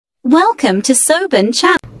Welcome to Soban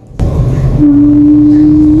Chat.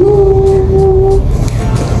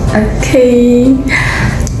 Okay,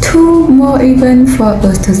 2 more events for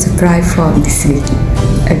us to surprise for this week.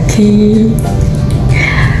 Okay,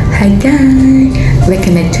 hi guys,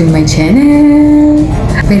 welcome back to my channel.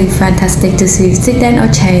 Very fantastic to see Sit Down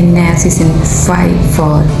or China season 5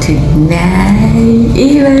 for tonight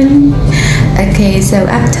even. Okay, so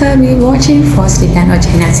after we watching for Sit Down or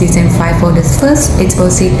China season 5 for the first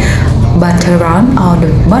explosive battle round or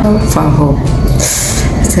the battle for hope.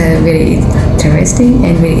 So very interesting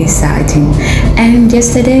and very exciting. And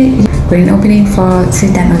yesterday grand opening for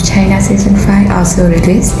Sit Down or China season 5 also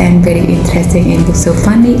released and very interesting and so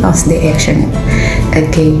funny of the action.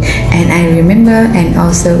 Okay, and I remember and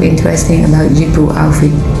also interesting about Yibo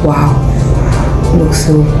outfit. Wow, looks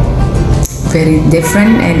so very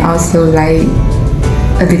different and also like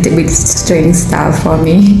a little bit strange style for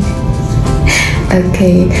me.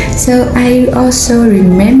 Okay, so I also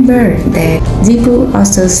remember that Yibo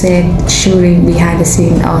also said during behind the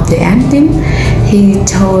scene of the anthem, he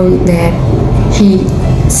told that he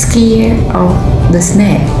scared of the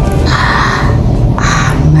snake.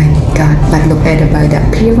 Oh my god, but look at about the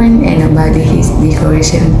appearance and about his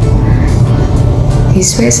decoration.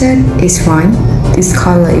 His sweatshirt is fine, his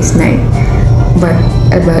color is nice, but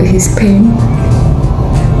about his paint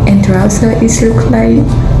and trouser is look like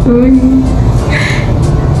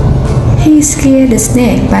he scared the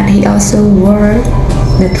snake, but he also wore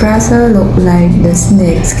the trouser look like the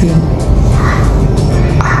snake skin.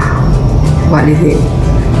 What is it?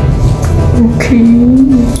 Okay.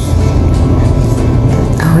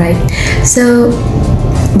 Alright, so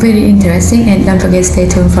very interesting, and don't forget stay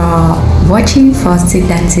tuned for watching for Sit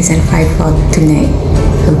Down season 5 for tonight.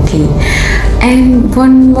 Okay, and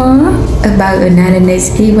one more about another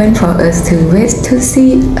next event for us to wait to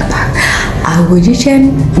see about our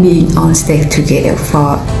musician being on stage together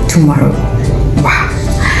for tomorrow. Wow.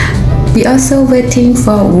 We also waiting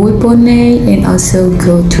for Weibo and also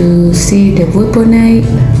go to see the Weibo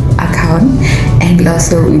account, and we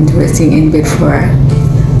also interesting in wait for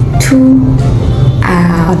 2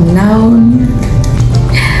 unknown.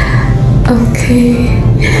 Okay,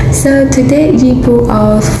 so today Yibo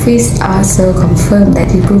office also confirmed that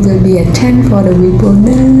Yibo will be attend for the Weibo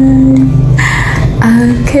night.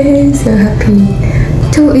 Okay, so happy.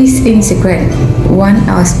 2 is in secret. 1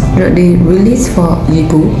 is already released for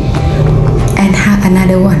Yibo, and have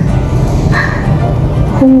another one.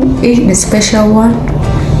 Who is the special one?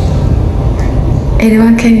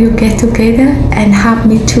 Anyone, can you get together and help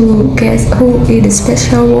me to guess who is the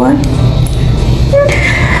special one?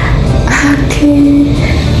 Okay,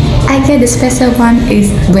 I guess the special one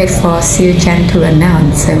is wait for xiaozhan to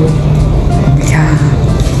announce. So yeah,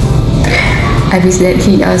 I wish that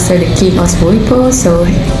he also the king of Weibo, so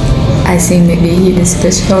I think maybe he the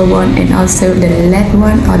special one and also the last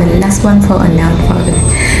one or the last one for announce for the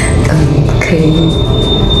okay.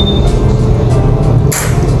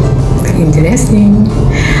 Very interesting.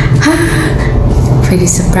 Very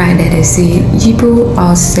surprised that I see Yibo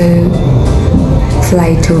also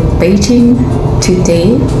fly to Beijing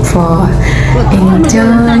today for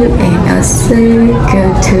enjoy and also go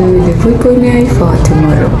to the Weibo night for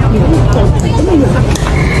tomorrow.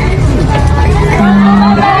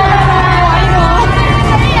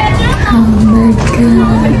 Oh my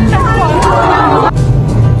god.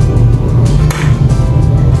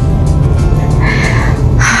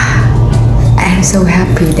 I'm so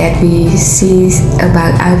happy that we see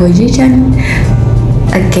about our region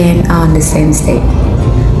again on the same stage.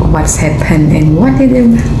 What's happened and what is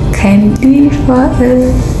the candy for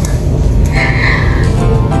us?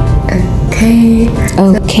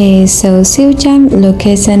 Okay, so xiaozhan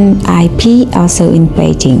location IP also in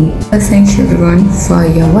Beijing. Thank you everyone for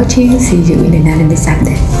your watching. See you in another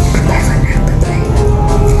update.